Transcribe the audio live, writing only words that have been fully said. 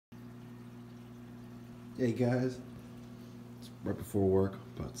Hey guys, it's right before work,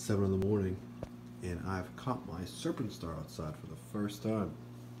 about 7 in the morning, and I've caught my Serpent star outside for the first time.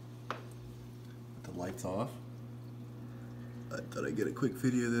 With the lights off. I thought I'd get a quick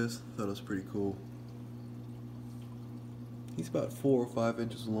video of this, thought it was pretty cool. He's about 4 or 5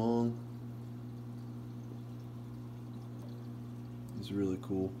 inches long. He's really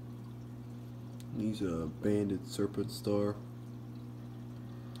cool. He's a banded Serpent star.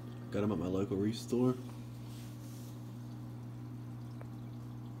 Got him at my local Reef store.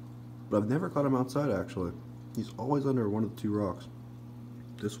 But I've never caught him outside actually. He's always under one of the two rocks.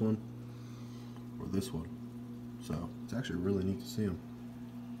 This one or this one. So it's actually really neat to see him.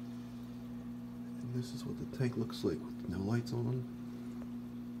 And this is what the tank looks like with no lights on him.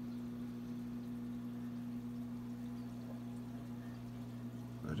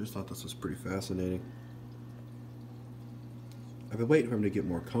 I just thought this was pretty fascinating. I've been waiting for him to get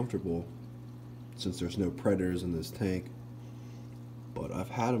more comfortable since there's no predators in this tank. But I've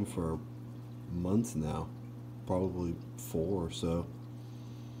had him for months now, probably 4 or so.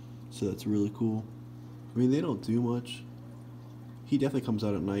 So that's really cool. I mean, they don't do much. He definitely comes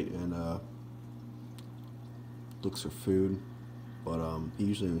out at night and looks for food, but he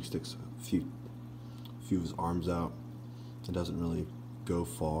usually only sticks a few of his arms out and doesn't really go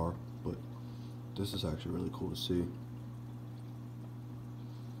far. But this is actually really cool to see.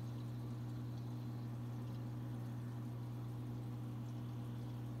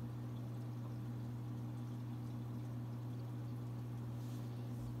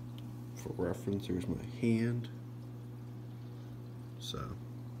 For reference, here's my hand. So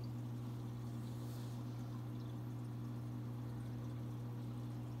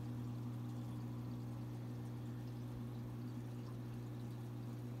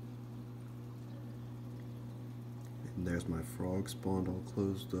and there's my frog spawned all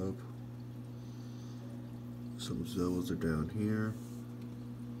closed up. Some zoas are down here.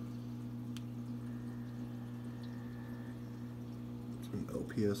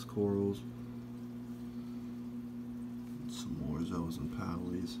 LPS corals, some more zoas and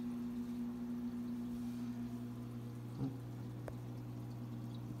pallies. Oh,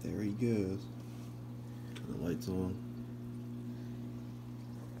 there he goes. Turn the lights on.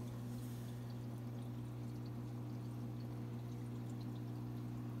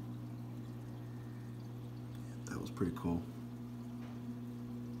 That was pretty cool.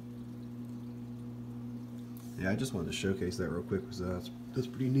 Yeah, I just wanted to showcase that real quick because that's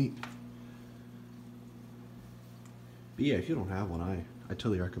pretty neat. But yeah, if you don't have one, I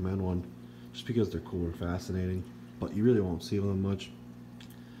totally recommend one just because they're cool and fascinating, but you really won't see them much.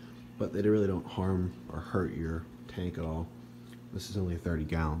 But they really don't harm or hurt your tank at all. This is only a 30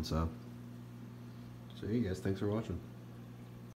 gallon, so hey guys, thanks for watching.